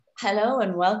Hello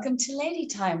and welcome to Lady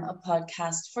Time, a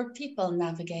podcast for people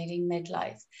navigating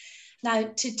midlife. Now,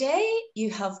 today you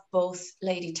have both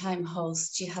Lady Time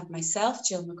hosts. You have myself,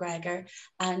 Jill McGregor,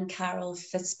 and Carol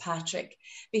Fitzpatrick,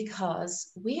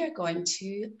 because we are going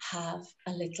to have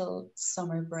a little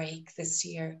summer break this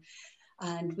year,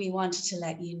 and we wanted to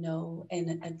let you know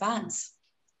in advance.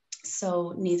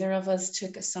 So, neither of us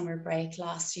took a summer break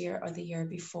last year or the year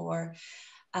before,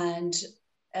 and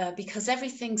because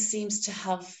everything seems to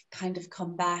have kind of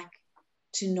come back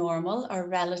to normal or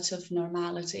relative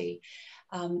normality,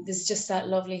 there's just that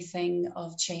lovely thing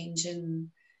of changing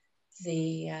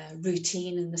the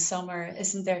routine in the summer,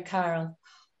 isn't there, Carol?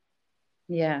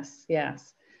 Yes,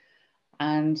 yes.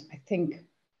 And I think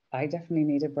I definitely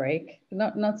need a break.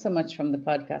 Not so much from the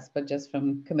podcast, but just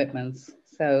from commitments.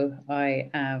 So I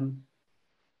am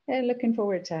looking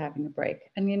forward to having a break.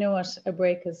 And you know what? A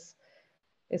break is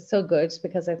so good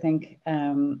because I think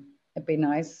it'd be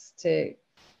nice to.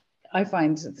 I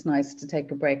find it's nice to take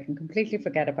a break and completely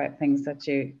forget about things that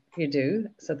you do,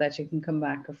 so that you can come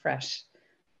back refreshed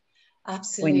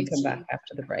when you come back Absolutely.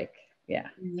 after the break. Yeah,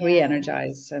 Yeah.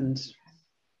 re-energized and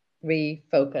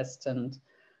refocused and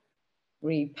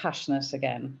re-passionate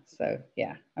again. So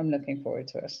yeah, I'm looking forward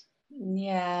to it.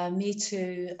 Yeah, me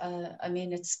too. I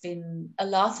mean, it's been a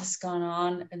lot has gone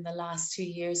on in the last 2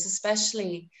 years,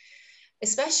 especially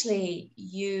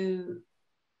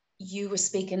you were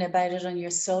speaking about it on your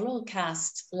solo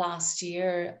cast last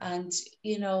year. And,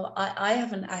 I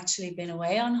haven't actually been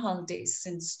away on holidays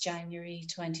since January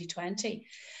 2020.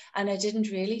 And I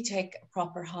didn't really take a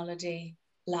proper holiday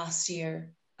last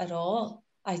year at all.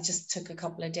 I just took a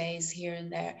couple of days here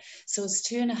and there. So it's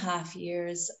 2.5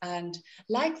 years. And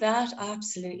like that, I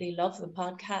absolutely love the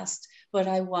podcast, but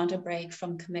I want a break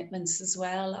from commitments as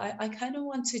well. I kind of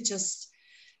want to just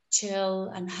chill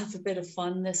and have a bit of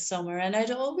fun this summer. And I'd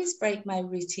always break my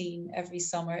routine every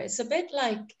summer. It's a bit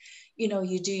like,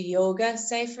 you do yoga,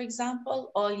 say, for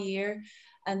example, all year,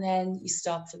 and then you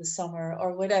stop for the summer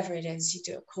or whatever it is. You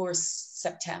do a course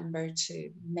September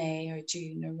to May or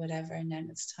June or whatever, and then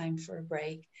it's time for a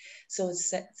break. So it's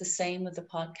the same with the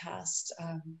podcast.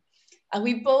 And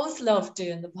we both love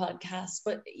doing the podcast,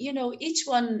 but each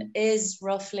one is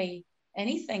roughly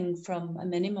anything from a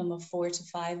minimum of 4 to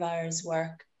 5 hours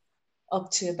work up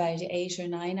to about 8 or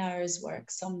 9 hours work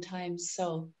sometimes.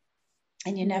 So,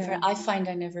 and Yeah. I find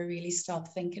I never really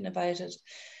stop thinking about it.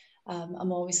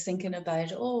 I'm always thinking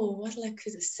about, oh, what I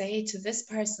could say to this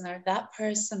person or that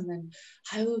person, and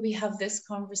how will we have this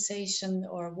conversation,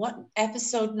 or what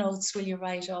episode notes will you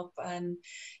write up, and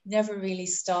never really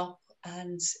stop.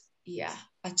 And yeah,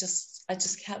 I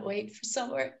just can't wait for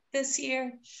summer this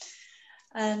year.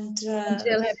 And And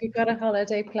Jill, have you got a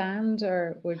holiday planned,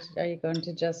 or are you going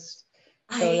to just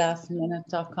go I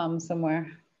lastminute.com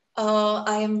somewhere? Oh,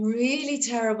 I am really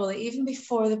terrible. Even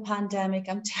before the pandemic,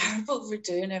 I'm terrible for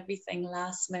doing everything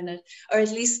last minute, or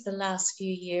at least the last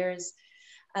few years.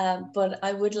 But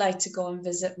I would like to go and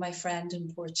visit my friend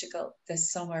in Portugal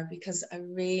this summer because I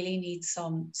really need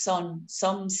some sun.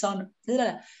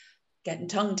 Getting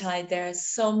tongue tied there.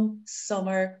 Some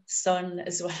summer sun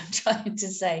is what I'm trying to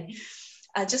say.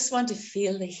 I just want to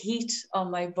feel the heat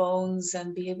on my bones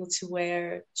and be able to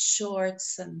wear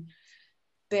shorts and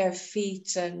bare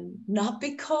feet and not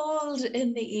be cold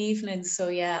in the evening. So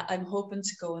yeah, I'm hoping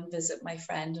to go and visit my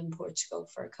friend in Portugal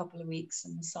for a couple of weeks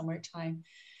in the summertime,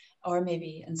 or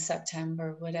maybe in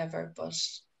September, whatever. But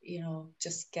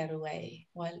just get away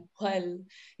while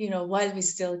we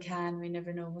still can. We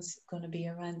never know what's going to be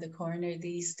around the corner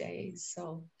these days.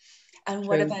 So, and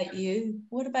what True. about you?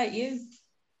 What about you?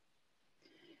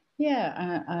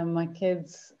 Yeah, my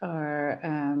kids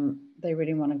they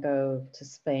really want to go to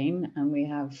Spain, and we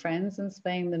have friends in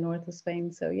Spain, the north of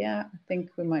Spain. So yeah, I think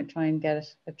we might try and get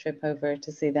a trip over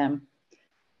to see them.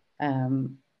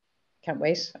 Um, can't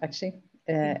wait, actually.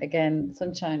 Again,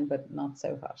 sunshine, but not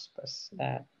so hot,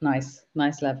 but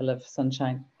nice level of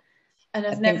sunshine. And I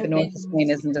I've think never the north of been.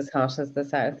 Spain isn't as hot as the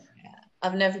south. Yeah,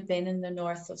 I've never been in the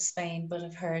north of Spain, but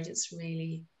I've heard it's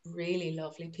really, really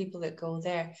lovely. People that go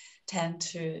there tend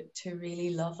to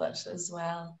really love it as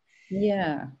well.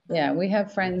 Yeah, yeah. Um, We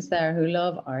have friends there who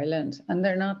love Ireland, and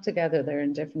they're not together. They're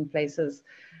in different places.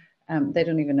 They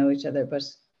don't even know each other, but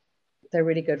they're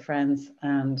really good friends.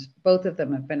 And both of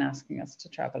them have been asking us to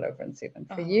travel over and see them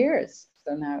for oh. years.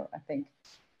 So now I think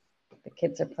the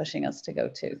kids are pushing us to go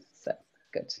too. So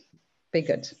good, be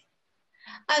good.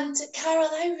 And Carol,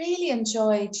 I really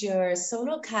enjoyed your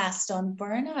solo cast on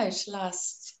burnout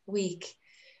last week.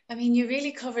 I mean, you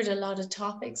really covered a lot of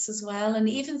topics as well. And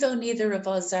even though neither of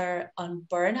us are on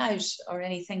burnout or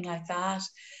anything like that,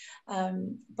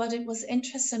 But it was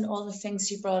interesting, all the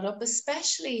things you brought up,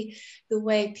 especially the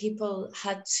way people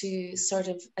had to sort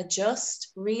of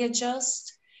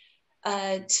readjust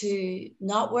to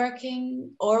not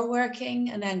working or working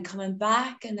and then coming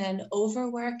back and then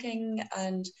overworking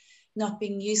and not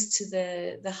being used to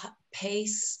the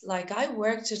pace. Like I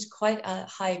worked at quite a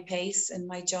high pace in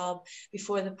my job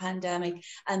before the pandemic,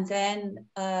 and then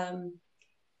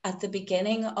at the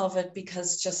beginning of it,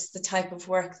 because just the type of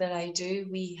work that I do,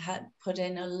 we had put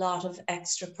in a lot of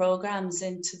extra programs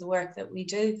into the work that we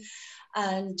do.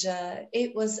 And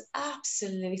it was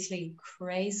absolutely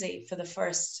crazy for the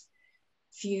first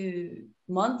few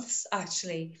months,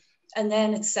 actually. And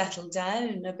then it settled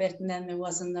down a bit, and then there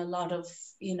wasn't a lot of,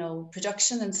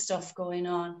 production and stuff going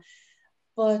on.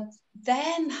 But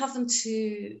then having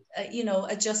to,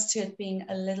 adjust to it being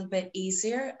a little bit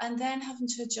easier, and then having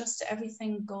to adjust to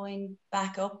everything going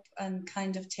back up and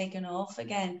kind of taking off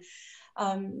again.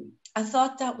 I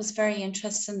thought that was very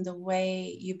interesting, the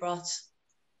way you brought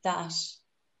that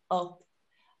up.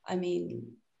 I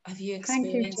mean, have you Thank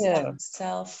you, experienced that Jill.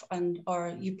 yourself,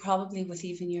 or you probably with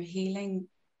even your healing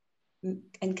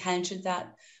encountered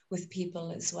that with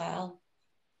people as well?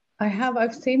 I have.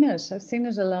 I've seen it. I've seen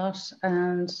it a lot,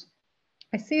 and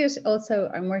I see it also.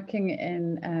 I'm working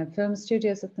in film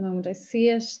studios at the moment. I see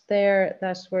it there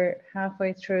that we're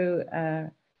halfway through a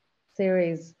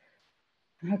series,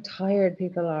 and how tired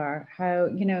people are. How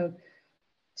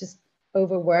just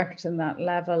overworked, and that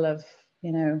level of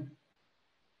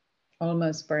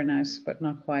almost burnout, but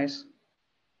not quite.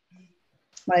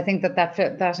 But I think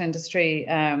that industry,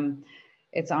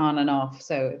 it's on and off.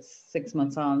 So it's 6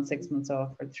 months on, 6 months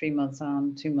off, or 3 months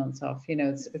on, 2 months off.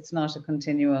 It's not a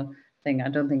continual thing. I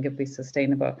don't think it'd be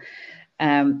sustainable.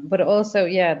 But also,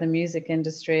 yeah, the music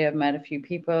industry, I've met a few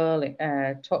people,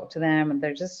 talked to them, and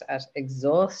they're just at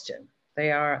exhaustion.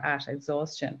 They are at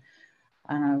exhaustion.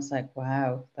 And I was like,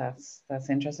 wow, that's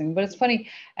interesting. But it's funny.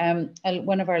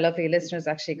 One of our lovely listeners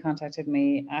actually contacted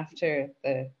me after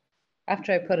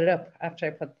I put it up, after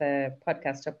I put the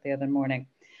podcast up the other morning.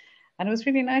 And it was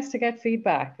really nice to get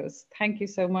feedback. It was, thank you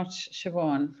so much,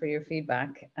 Siobhan, for your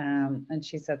feedback. And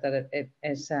she said that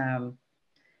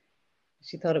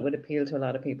she thought it would appeal to a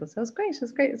lot of people. So it's great.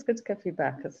 It's great. It's good to get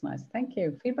feedback. It's nice. Thank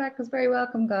you. Feedback is very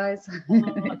welcome, guys. Oh,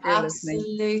 If you're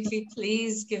absolutely. listening.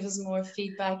 Please give us more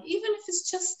feedback, even if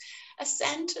it's just a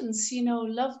sentence,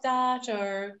 love that,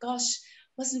 or gosh,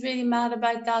 wasn't really mad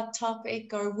about that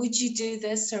topic, or would you do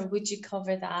this, or would you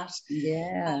cover that?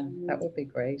 Yeah, that would be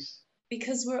great.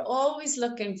 Because we're always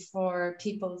looking for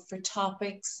people for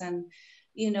topics, and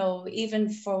even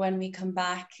for when we come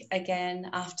back again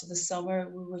after the summer,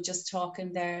 we were just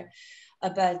talking there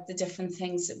about the different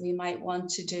things that we might want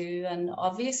to do. And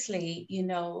obviously,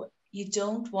 you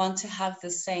don't want to have the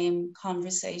same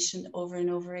conversation over and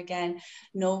over again.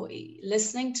 No,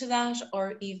 listening to that,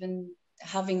 or even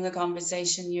having the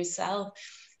conversation yourself.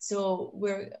 So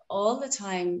we're all the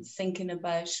time thinking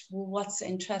about, well, what's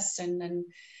interesting. And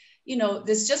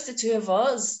there's just the two of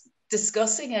us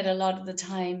discussing it a lot of the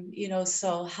time,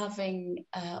 so having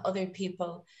other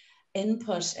people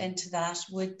input into that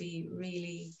would be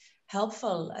really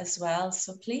helpful as well.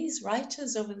 So please write to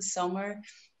us over the summer.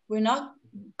 We're not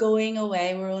going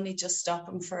away, we're only just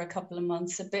stopping for a couple of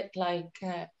months, a bit like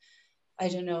I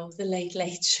don't know, the Late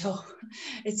Late Show.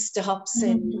 It stops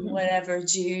in whatever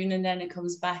June, and then it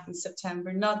comes back in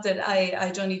September. Not that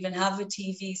I don't even have a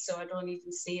TV, so I don't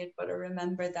even see it, but I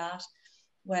remember that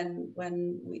when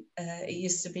it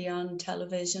used to be on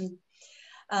television.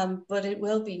 But it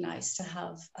will be nice to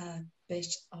have a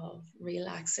bit of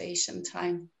relaxation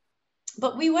time.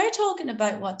 But we were talking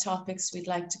about what topics we'd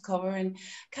like to cover. And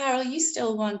Carol, you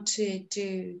still want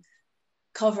to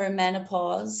cover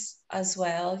menopause as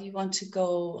well. You want to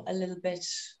go a little bit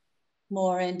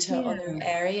more into other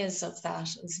areas of that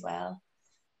as well.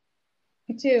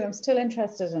 I do. I'm still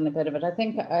interested in a bit of it. I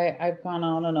think I've gone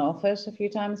on and off it a few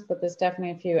times, but there's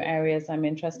definitely a few areas I'm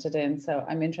interested in. So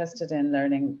I'm interested in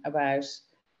learning about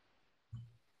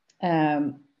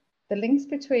the links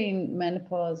between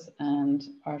menopause and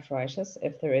arthritis,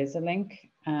 if there is a link,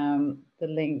 the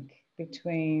link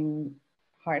between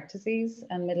heart disease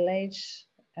and middle age.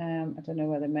 I don't know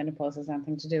whether menopause has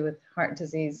anything to do with heart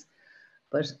disease,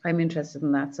 but I'm interested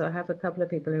in that. So I have a couple of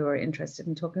people who are interested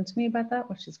in talking to me about that,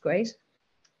 which is great.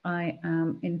 I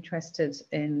am interested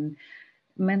in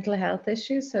mental health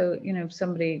issues. So, if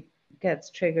somebody gets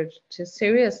triggered to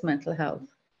serious mental health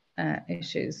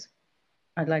issues,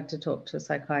 I'd like to talk to a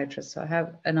psychiatrist. So I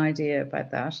have an idea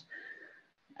about that.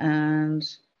 And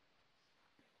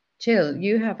Jill,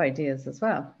 you have ideas as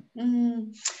well.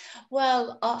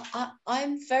 Well,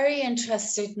 I'm very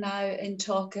interested now in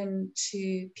talking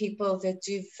to people that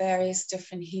do various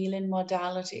different healing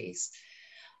modalities.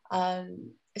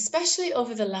 Especially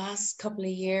over the last couple of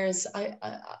years, I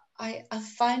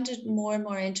find it more and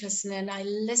more interesting, and I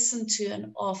listen to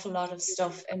an awful lot of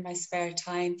stuff in my spare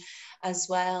time as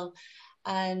well.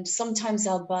 And sometimes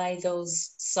I'll buy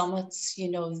those summits,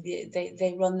 you know,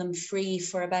 they run them free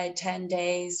for about 10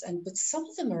 days. But some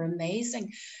of them are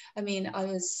amazing. I mean, I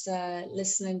was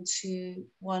listening to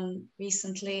one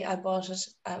recently. I bought it,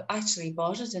 actually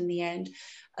bought it in the end,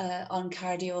 on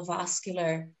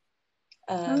cardiovascular,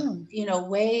 you know,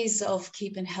 ways of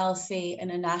keeping healthy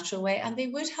in a natural way. And they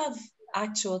would have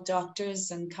actual doctors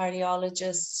and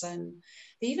cardiologists, and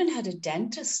they even had a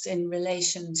dentist in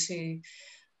relation to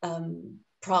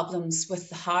problems with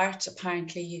the heart.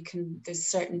 Apparently there's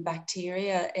certain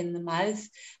bacteria in the mouth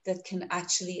that can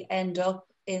actually end up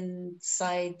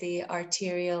inside the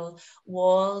arterial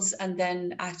walls and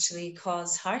then actually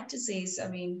cause heart disease. I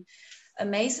mean,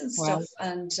 amazing stuff. Wow.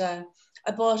 And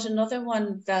I bought another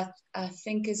one that I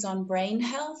think is on brain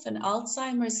health and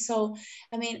Alzheimer's. So,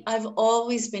 I mean, I've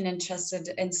always been interested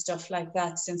in stuff like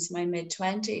that since my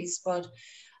mid-20s, but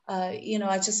you know,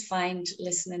 I just find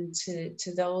listening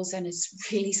to those, and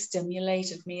it's really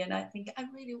stimulated me. And I think I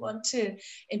really want to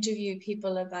interview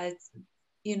people about,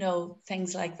 you know,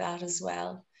 things like that as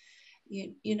well.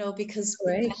 You know, because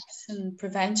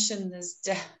prevention is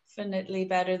definitely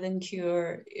better than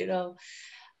cure, you know.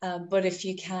 But if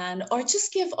you can, or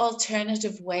just give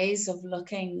alternative ways of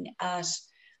looking at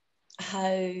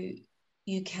how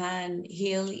you can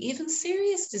heal even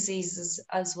serious diseases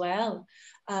as well,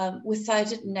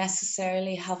 without it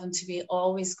necessarily having to be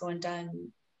always going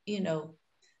down, you know,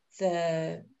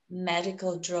 the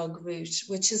medical drug route,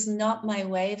 which is not my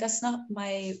way. That's not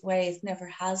my way. It never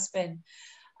has been.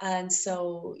 And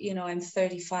so, you know, I'm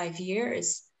 35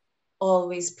 years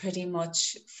always pretty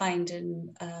much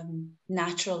finding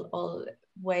natural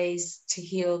ways to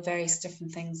heal various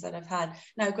different things that I've had.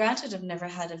 Now, granted, I've never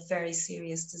had a very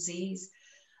serious disease,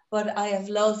 but I have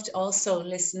loved also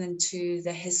listening to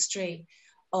the history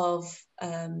of,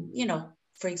 you know,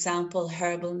 for example,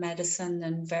 herbal medicine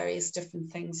and various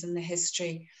different things in the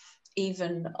history,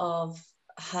 even of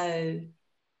how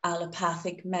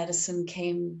allopathic medicine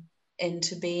came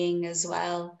into being as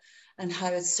well, and how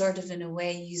it sort of in a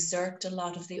way usurped a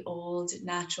lot of the old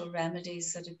natural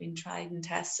remedies that had been tried and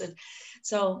tested.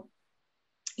 So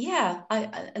yeah,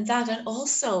 and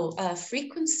also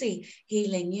frequency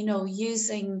healing, you know,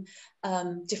 using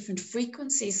different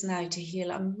frequencies now to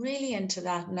heal. I'm really into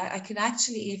that, and I can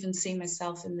actually even see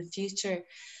myself in the future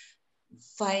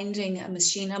finding a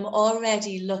machine. I'm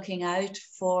already looking out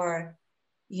for,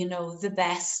 you know, the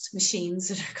best machines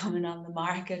that are coming on the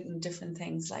market and different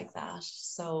things like that.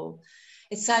 So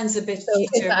it sounds a bit So is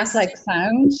that like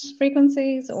sound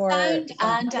frequencies or sound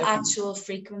and different? actual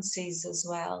frequencies as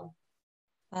well?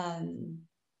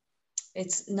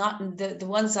 It's not the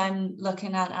ones I'm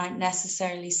looking at aren't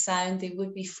necessarily sound. They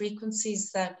would be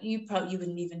frequencies that you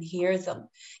wouldn't even hear them,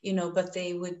 you know, but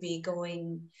they would be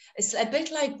going. It's a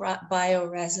bit like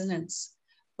bioresonance,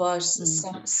 but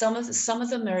some of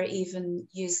them are even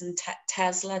using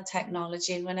Tesla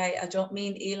technology. And when I don't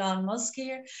mean Elon Musk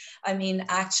here, I mean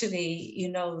actually, you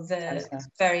know, the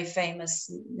very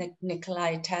famous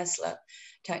Nikolai Tesla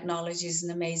technologies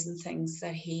and amazing things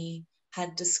that he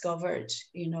had discovered,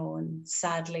 you know, and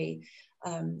sadly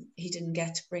he didn't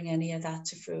get to bring any of that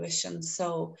to fruition.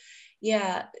 So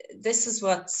yeah, this is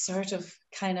what sort of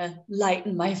kind of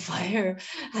lightened my fire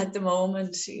at the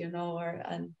moment, you know,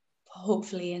 and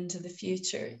hopefully into the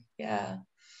future. Yeah.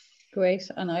 Great.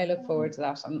 And I look forward to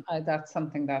that. And that's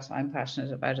something that I'm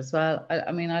passionate about as well.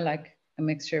 I mean, I like a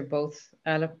mixture of both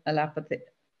allopathic,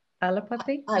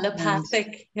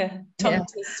 yeah, tongue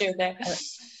twister there,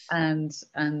 and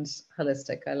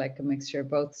holistic. I like a mixture of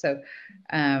both. So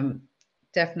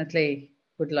definitely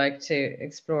would like to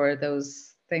explore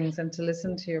those things and to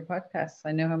listen to your podcasts.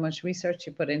 I know how much research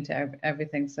you put into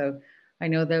everything, so I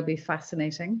know they'll be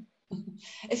fascinating.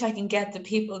 If I can get the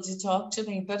people to talk to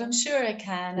me, but I'm sure I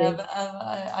can.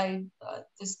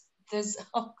 There's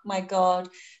oh my God,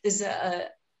 there's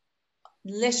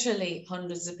literally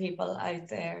hundreds of people out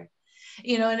there,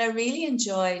 you know. And I really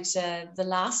enjoyed the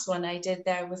last one I did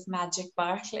there with Magic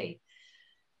Barclay.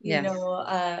 You know,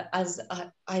 as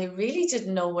I really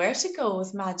didn't know where to go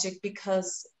with Magic,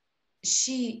 because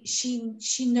she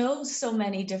knows so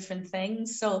many different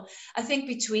things. So I think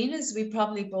between us, we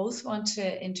probably both want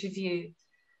to interview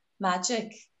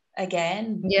Magic.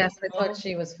 again. Yes, I thought know.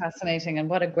 she was fascinating, and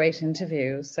what a great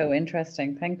interview. So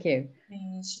interesting. Thank you.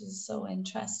 Yeah, she's so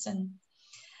interesting.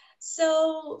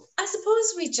 So I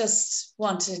suppose we just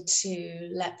wanted to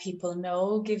let people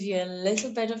know, give you a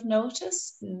little bit of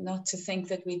notice, not to think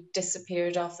that we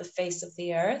disappeared off the face of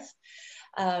the earth.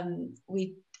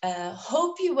 We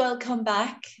hope you will come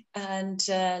back and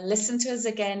listen to us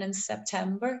again in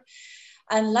September.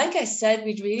 And like I said,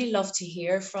 we'd really love to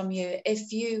hear from you.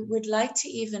 If you would like to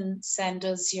even send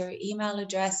us your email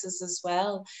addresses as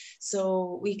well,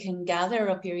 so we can gather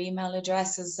up your email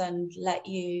addresses and let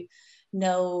you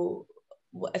know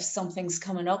if something's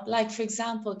coming up. Like, for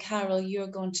example, Carol, you're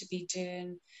going to be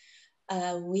doing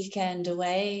a weekend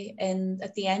away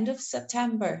at the end of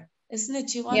September, isn't it?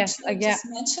 Do you want Yes, to yeah. just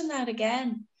mention that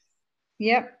again?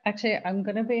 Yep, actually, I'm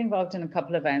going to be involved in a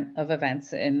couple of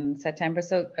events in September.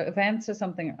 So events are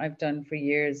something I've done for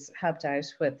years, helped out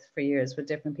with for years with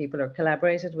different people or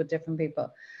collaborated with different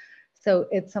people. So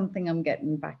it's something I'm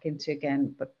getting back into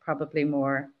again, but probably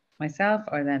more myself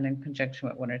or then in conjunction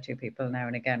with one or two people now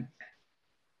and again.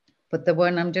 But the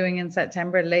one I'm doing in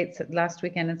September, last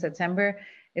weekend in September,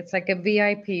 it's like a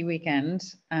VIP weekend.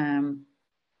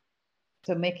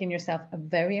 So making yourself a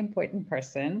very important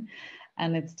person,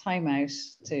 and it's time out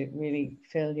to really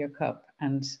fill your cup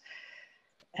and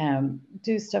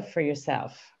do stuff for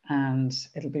yourself. And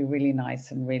it'll be really nice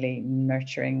and really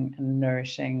nurturing and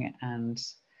nourishing and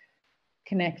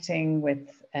connecting with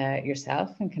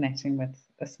yourself and connecting with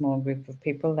a small group of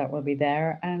people that will be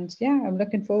there. And yeah, I'm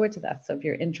looking forward to that. So if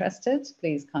you're interested,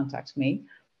 please contact me,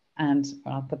 and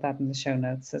I'll put that in the show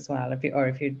notes as well.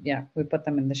 We put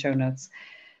them in the show notes.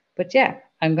 But yeah,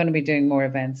 I'm going to be doing more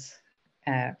events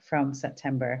from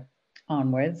September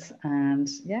onwards, and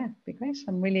yeah, it'd be great.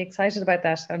 I'm really excited about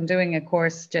that. I'm doing a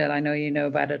course, Jill. I know you know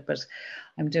about it, but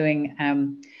I'm doing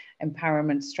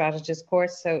empowerment strategist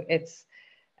course. So it's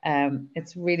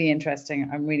really interesting.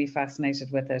 I'm really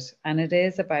fascinated with it, and it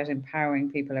is about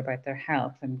empowering people about their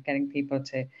health and getting people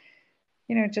to,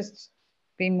 just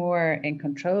be more in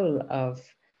control of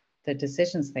the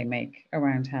decisions they make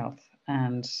around health.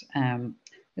 And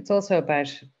it's also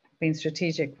about being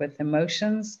strategic with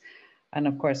emotions. And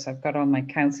of course, I've got all my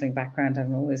counseling background.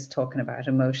 I'm always talking about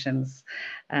emotions.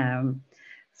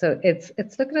 So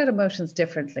it's looking at emotions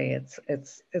differently.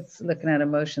 It's looking at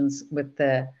emotions with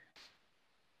the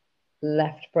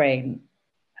left brain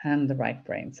and the right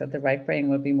brain. So the right brain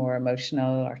will be more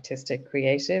emotional, artistic,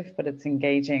 creative, but it's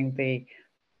engaging the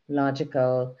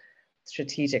logical,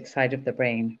 strategic side of the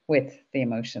brain with the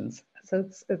emotions. So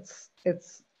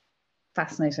it's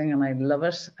fascinating, and I love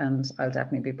it. And I'll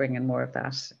definitely be bringing more of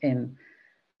that in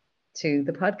to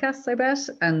the podcasts, I bet,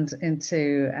 and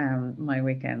into my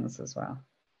weekends as well.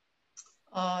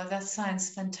 Oh, that sounds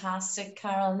fantastic,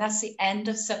 Carol. And that's the end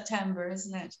of September,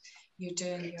 isn't it? You're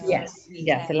doing your Yes, the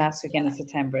weekend. last weekend of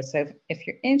September. So if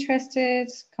you're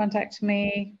interested, contact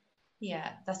me.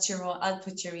 Yeah, that's I'll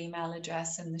put your email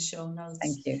address in the show notes,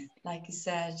 Thank you. like you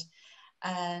said.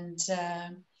 And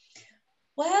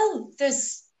well,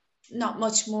 there's not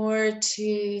much more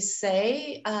to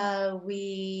say.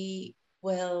 We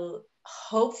will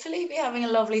hopefully be having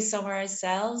a lovely summer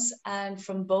ourselves. And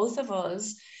from both of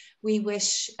us, we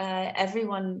wish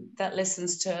everyone that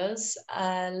listens to us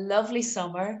a lovely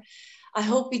summer. I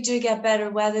hope we do get better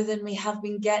weather than we have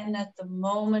been getting at the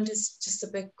moment. It's just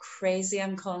a bit crazy.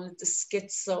 I'm calling it the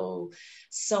schizo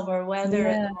summer weather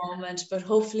at the moment, but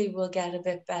hopefully we'll get a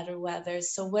bit better weather.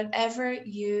 So whatever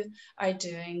you are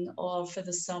doing all for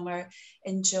the summer,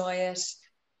 enjoy it.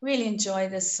 Really enjoy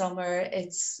this summer.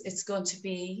 It's going to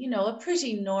be, a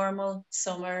pretty normal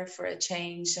summer for a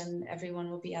change, and everyone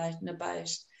will be out and about.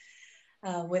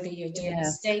 Whether you're doing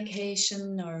a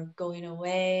staycation or going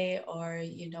away, or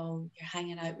you're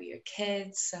hanging out with your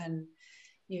kids and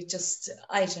you're just,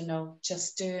 I don't know,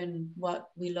 just doing what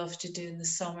we love to do in the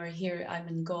summer. Here I'm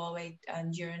in Galway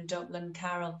and you're in Dublin,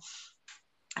 Carol.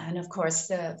 And of course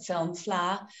the film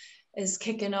Fleadh is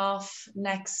kicking off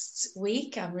next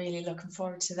week. I'm really looking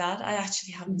forward to that. I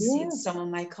actually haven't seen some of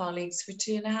my colleagues for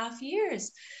 2.5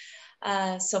 years.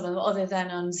 Some of them other than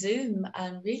on Zoom,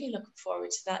 and really looking forward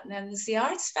to that. And then there's the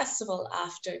Arts Festival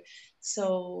after.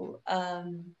 So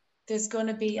there's going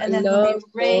to be, and then there'll be a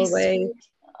race. Galway.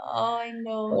 Oh, I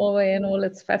know. Galway and all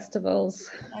its festivals.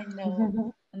 I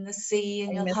know. And the sea,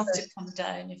 and you'll have to come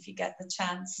down if you get the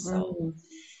chance. So,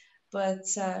 but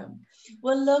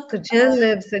well, look. So Jill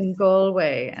lives in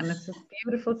Galway, and it's a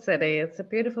beautiful city. It's a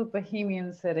beautiful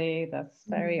bohemian city that's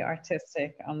very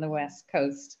artistic on the west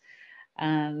coast.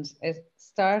 And it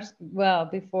started, well,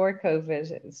 before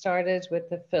COVID, it started with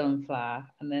the film Fleadh,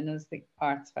 and then there's the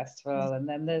Arts Festival, and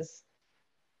then there's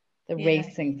the Yeah.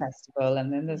 racing festival,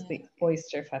 and then there's Yeah. the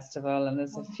oyster festival, and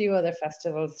there's a Oh, few other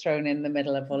festivals thrown in the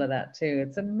middle of all of that too.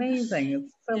 It's amazing.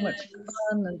 It's so much yes.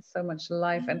 fun and so much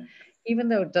life. And even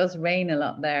though it does rain a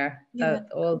lot there, Yeah.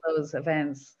 all those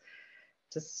events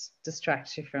just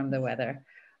distract you from the weather.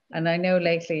 And I know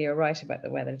lately you're right about the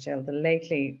weather, Jill. The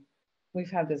lately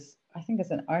we've had this, I think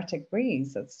it's an Arctic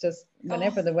breeze. It's just Oh,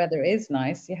 whenever the weather is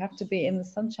nice, you have to be in the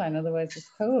sunshine, otherwise it's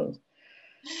cold.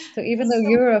 So even though so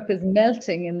Europe is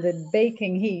melting in the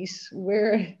baking heat,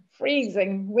 we're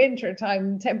freezing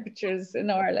wintertime temperatures in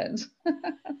Ireland.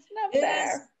 It's not it is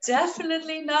fair.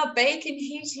 definitely not baking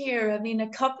heat here. I mean, a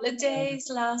couple of days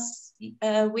last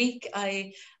week,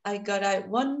 I got out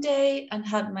one day and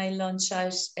had my lunch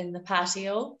out in the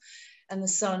patio, and the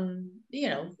sun, you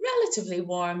know, relatively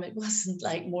warm. It wasn't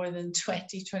like more than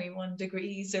 20, 21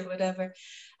 degrees or whatever.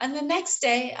 And the next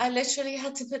day, I literally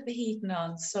had to put the heating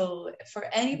on. So for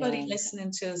anybody Yeah.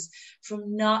 listening to us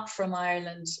from not from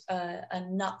Ireland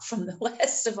and not from the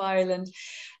west of Ireland,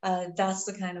 that's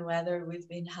the kind of weather we've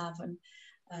been having.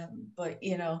 But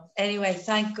you know, anyway,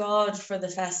 thank God for the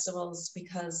festivals,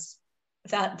 because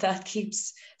that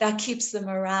keeps the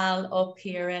morale up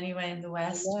here anyway in the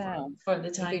west Yeah, for the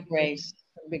it'll be time great. being.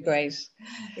 It'll be great.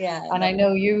 Yeah, And no. I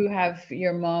know you have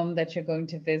your mom that you're going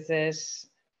to visit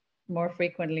more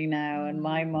frequently now, and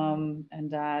my mom and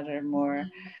dad are more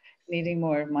needing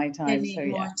more of my They time. So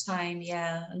need yeah, more time,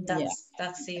 yeah, and yeah,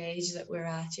 that's the age that we're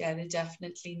at. Yeah, they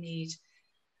definitely need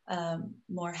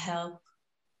more help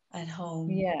at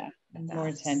home, yeah, and more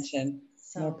that's attention,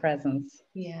 more so. presence.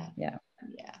 Yeah, Yeah.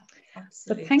 yeah,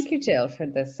 But thank absolutely. you, Jill, for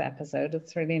this episode.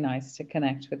 It's really nice to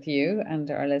connect with you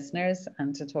and our listeners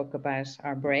and to talk about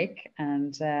our break.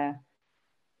 And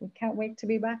we can't wait to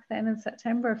be back then in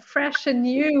September, fresh and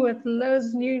new, with loads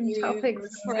of new You topics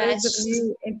and loads of refreshed.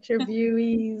 new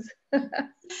interviewees.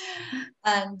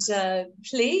 And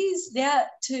please, yeah,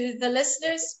 to the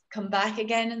listeners, come back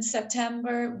again in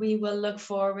September. We will look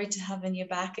forward to having you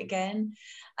back again.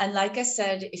 And like I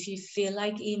said, if you feel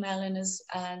like emailing us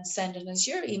and sending us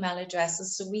your email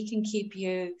addresses so we can keep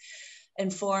you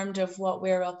informed of what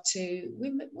we're up to, we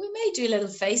may do little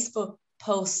Facebook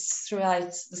posts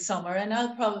throughout the summer, and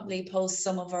I'll probably post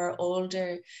some of our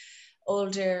older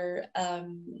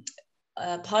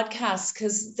podcasts,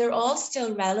 because they're all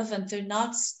still relevant. They're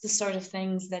not the sort of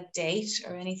things that date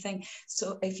or anything.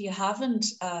 So if you haven't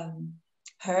gone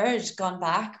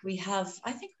back,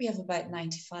 I think we have about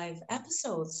 95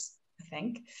 episodes, I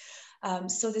think.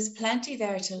 So there's plenty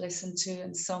there to listen to,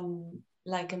 and some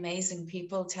like amazing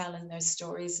people telling their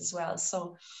stories as well.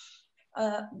 So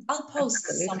I'll post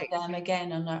some of Absolutely. them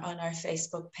again on our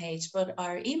Facebook page, but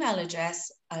our email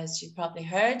address, as you've probably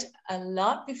heard a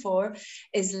lot before,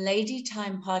 is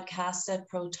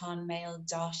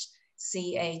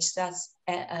ladytimepodcast@protonmail.ch. That's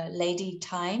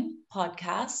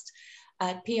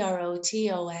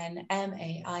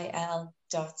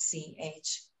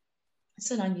ladytimepodcast@protonmail.ch.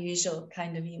 It's an unusual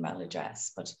kind of email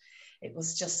address, but it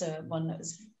was just one that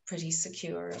was pretty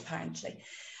secure, apparently.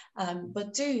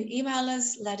 But do email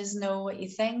us, let us know what you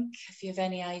think. If you have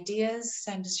any ideas,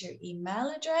 send us your email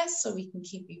address so we can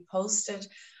keep you posted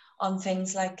on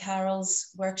things like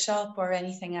Carol's workshop or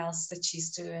anything else that she's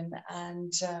doing,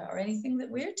 and or anything that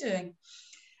we're doing.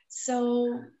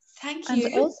 So thank And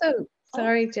you. also, Oh,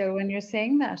 sorry, Joe, when you're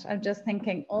saying that, I'm just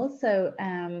thinking also,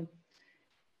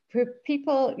 for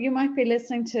people, you might be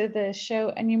listening to the show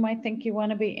and you might think you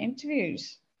want to be interviewed,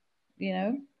 you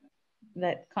know,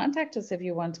 that contact us if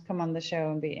you want to come on the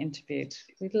show and be interviewed.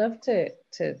 We'd love to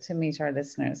meet our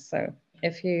listeners. So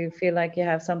if you feel like you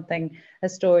have something, a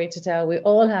story to tell, we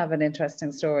all have an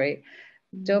interesting story.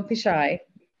 Don't be shy.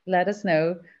 Let us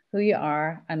know who you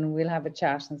are and we'll have a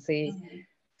chat and see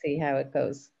how it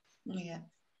goes. yeah,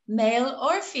 male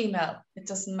or female, it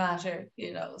doesn't matter,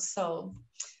 you know. So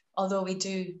although we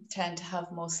do tend to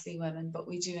have mostly women, but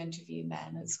we do interview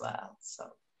men as well. So,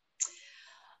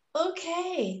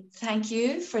 okay, thank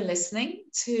you for listening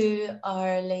to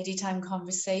our Lady Time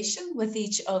conversation with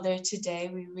each other today.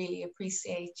 We really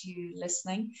appreciate you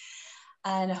listening,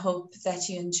 and I hope that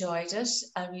you enjoyed it.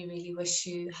 And we really wish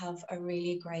you have a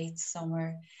really great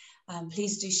summer.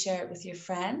 Please do share it with your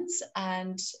friends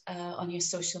and on your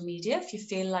social media if you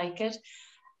feel like it.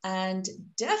 And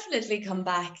definitely come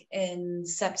back in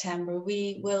September.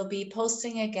 We will be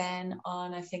posting again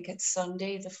on, I think it's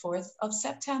Sunday, the 4th of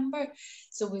September.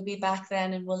 So we'll be back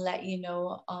then, and we'll let you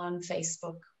know on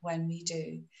Facebook when we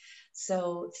do.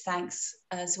 So thanks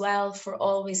as well for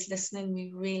always listening.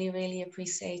 We really, really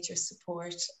appreciate your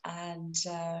support, and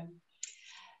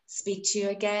speak to you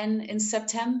again in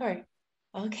September.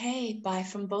 Okay, bye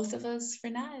from both of us for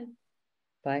now.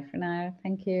 Bye for now.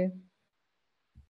 Thank you.